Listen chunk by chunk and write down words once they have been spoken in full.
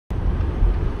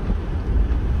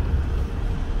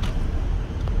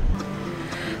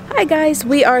Hi guys,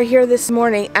 we are here this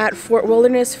morning at Fort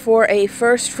Wilderness for a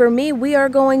first for me. We are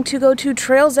going to go to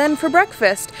Trails End for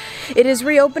breakfast. It is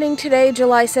reopening today,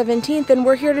 July 17th, and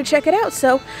we're here to check it out.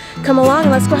 So come along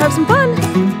and let's go have some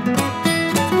fun.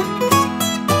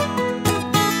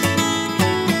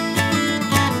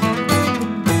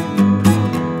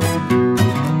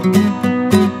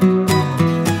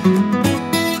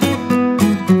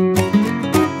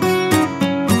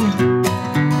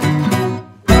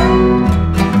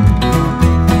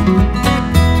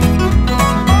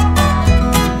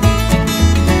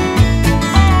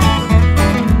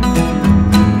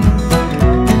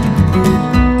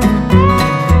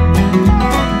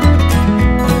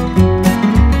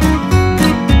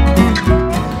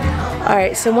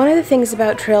 So one of the things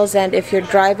about Trails End, if you're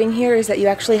driving here, is that you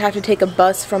actually have to take a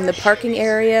bus from the parking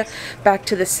area back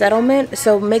to the settlement.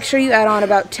 So make sure you add on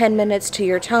about 10 minutes to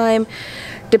your time.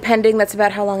 Depending, that's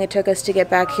about how long it took us to get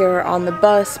back here on the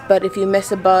bus. But if you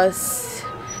miss a bus,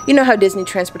 you know how Disney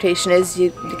transportation is.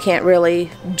 You can't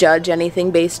really judge anything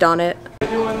based on it.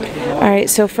 Alright,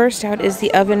 so first out is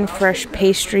the Oven Fresh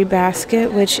Pastry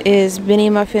Basket, which is mini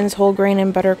muffins, whole grain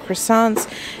and butter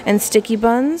croissants, and sticky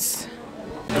buns.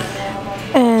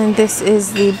 And this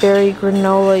is the berry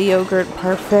granola yogurt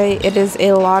parfait. It is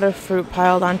a lot of fruit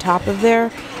piled on top of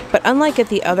there, but unlike at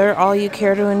the other all you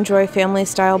care to enjoy family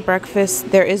style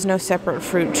breakfast, there is no separate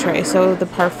fruit tray, so the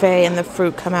parfait and the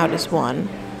fruit come out as one.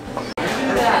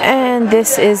 And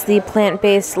this is the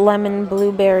plant-based lemon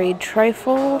blueberry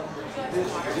trifle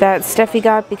that Steffi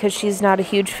got because she's not a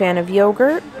huge fan of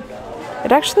yogurt.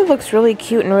 It actually looks really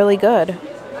cute and really good.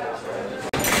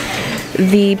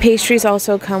 The pastries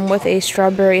also come with a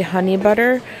strawberry honey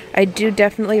butter. I do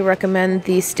definitely recommend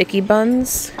the sticky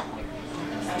buns,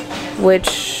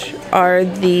 which are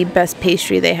the best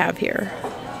pastry they have here.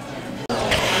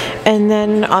 And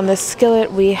then on the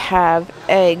skillet we have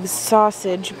eggs,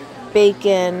 sausage,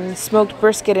 bacon, smoked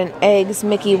brisket and eggs,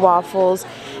 Mickey waffles,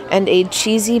 and a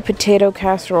cheesy potato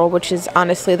casserole, which is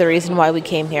honestly the reason why we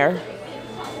came here.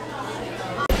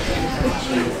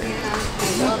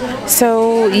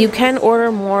 So you can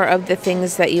order more of the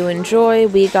things that you enjoy.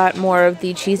 We got more of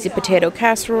the cheesy potato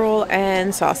casserole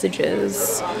and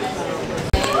sausages.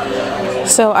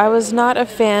 So I was not a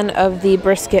fan of the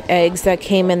brisket eggs that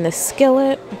came in the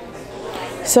skillet.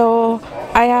 So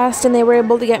I asked and they were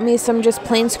able to get me some just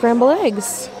plain scrambled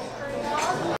eggs.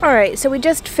 Alright, so we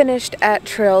just finished at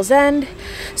Trails End.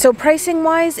 So pricing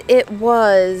wise, it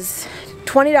was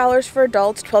 $20 for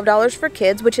adults, $12 for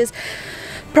kids, which is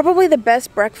probably the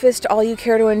best breakfast all you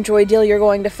care to enjoy deal you're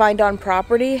going to find on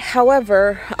property.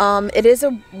 However, it is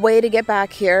a way to get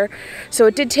back here, so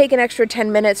it did take an extra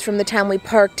 10 minutes from the time we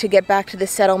parked to get back to the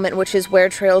settlement, which is where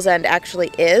Trails End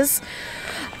actually is.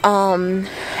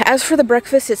 As for the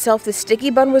breakfast itself, the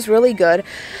sticky bun was really good.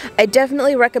 I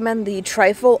definitely recommend the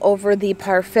trifle over the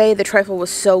parfait. The trifle was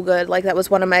so good. Like, that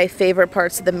was one of my favorite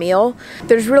parts of the meal.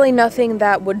 There's really nothing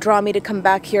that would draw me to come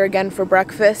back here again for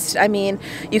breakfast. I mean,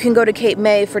 you can go to Cape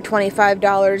May for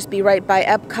 $25, be right by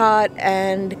Epcot,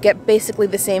 and get basically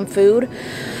the same food.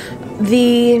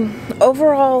 The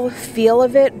overall feel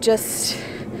of it just,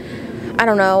 I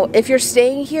don't know. If you're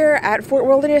staying here at Fort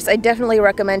Wilderness, I definitely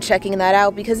recommend checking that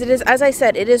out because it is, as I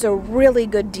said, it is a really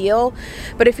good deal.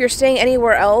 But if you're staying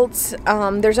anywhere else,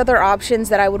 there's other options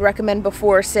that I would recommend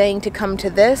before saying to come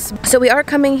to this. So we are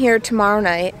coming here tomorrow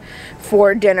night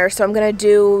for dinner. So I'm going to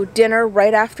do dinner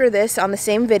right after this on the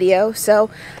same video. So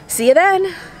see you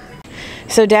then.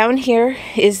 So down here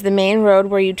is the main road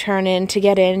where you turn in to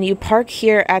get in. You park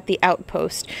here at the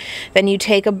outpost. Then you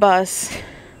take a bus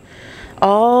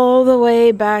all the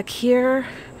way back here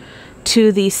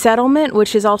to the settlement,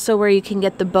 which is also where you can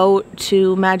get the boat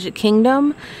to Magic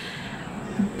Kingdom.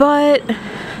 But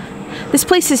this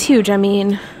place is huge. I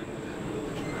mean,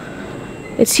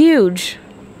 it's huge.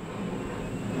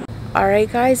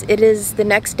 Alright guys, it is the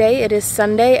next day. It is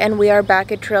Sunday and we are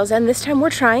back at Trails End. This time we're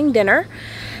trying dinner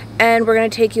and we're going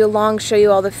to take you along, show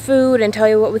you all the food and tell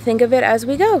you what we think of it as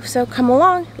we go. So come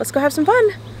along, let's go have some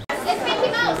fun.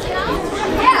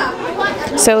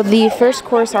 So the first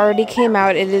course already came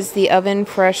out. It is the Oven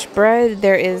Fresh bread.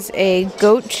 There is a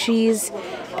goat cheese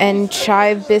and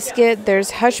chive biscuit.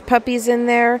 There's hush puppies in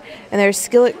there, and there's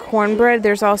skillet cornbread.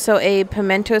 There's also a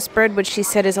pimento spread, which she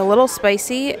said is a little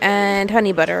spicy, and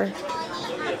honey butter.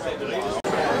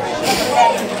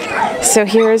 So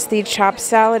here's the chopped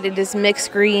salad. It is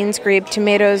mixed greens, grape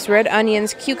tomatoes, red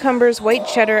onions, cucumbers, white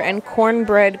cheddar, and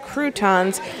cornbread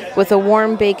croutons with a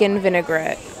warm bacon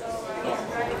vinaigrette.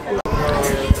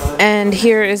 And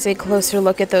here is a closer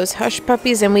look at those hush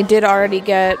puppies, and we did already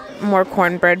get more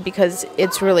cornbread because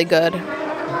it's really good.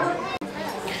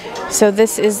 So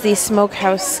this is the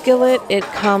smokehouse skillet. It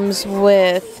comes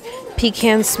with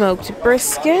pecan smoked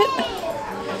brisket,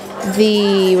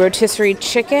 the rotisserie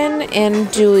chicken,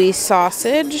 andouille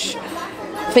sausage,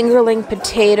 fingerling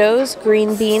potatoes,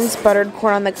 green beans, buttered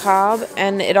corn on the cob,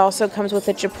 and it also comes with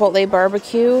a chipotle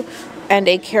barbecue and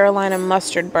a Carolina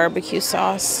mustard barbecue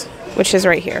sauce, which is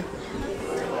right here.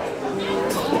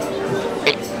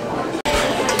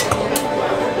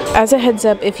 As a heads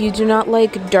up, if you do not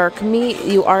like dark meat,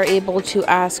 you are able to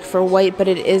ask for white, but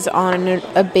it is on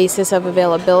a basis of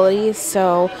availability,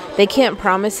 so they can't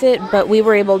promise it, but we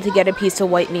were able to get a piece of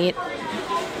white meat.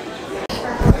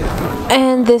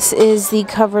 And this is the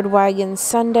Covered Wagon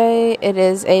Sundae. It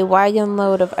is a wagon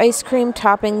load of ice cream,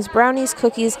 toppings, brownies,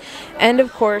 cookies, and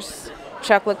of course,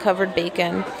 chocolate covered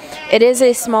bacon. It is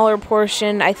a smaller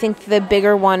portion. I think the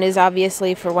bigger one is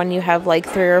obviously for when you have like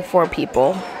 3 or 4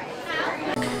 people.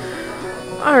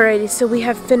 Alrighty, so we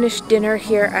have finished dinner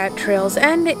here at Trails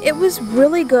End. It was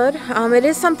really good. It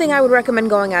is something I would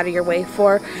recommend going out of your way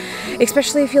for,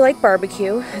 especially if you like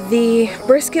barbecue. The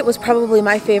brisket was probably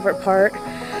my favorite part.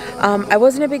 I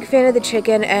wasn't a big fan of the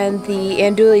chicken, and the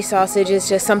andouille sausage is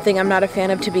just something I'm not a fan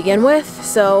of to begin with.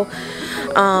 So,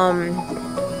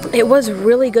 it was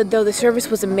really good though. The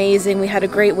service was amazing. We had a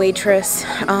great waitress.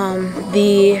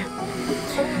 The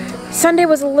Sunday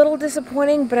was a little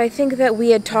disappointing, but I think that we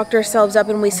had talked ourselves up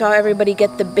and we saw everybody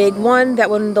get the big one, that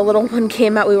when the little one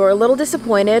came out we were a little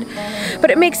disappointed.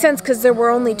 But it makes sense because there were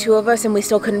only 2 of us and we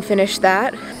still couldn't finish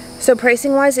that. So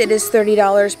pricing wise, it is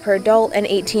 $30 per adult and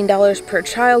 $18 per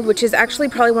child, which is actually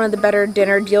probably one of the better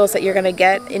dinner deals that you're going to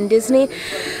get in Disney.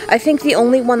 I think the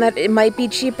only one that it might be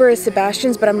cheaper is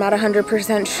Sebastian's, but I'm not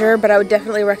 100% sure, but I would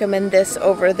definitely recommend this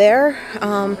over there.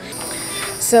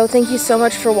 So thank you so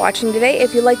much for watching today.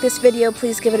 If you like this video,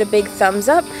 please give it a big thumbs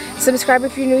up. Subscribe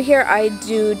if you're new here. I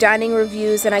do dining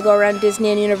reviews and I go around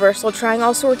Disney and Universal trying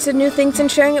all sorts of new things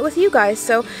and sharing it with you guys.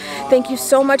 So thank you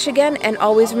so much again, and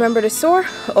always remember to soar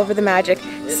over the magic.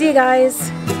 See you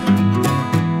guys.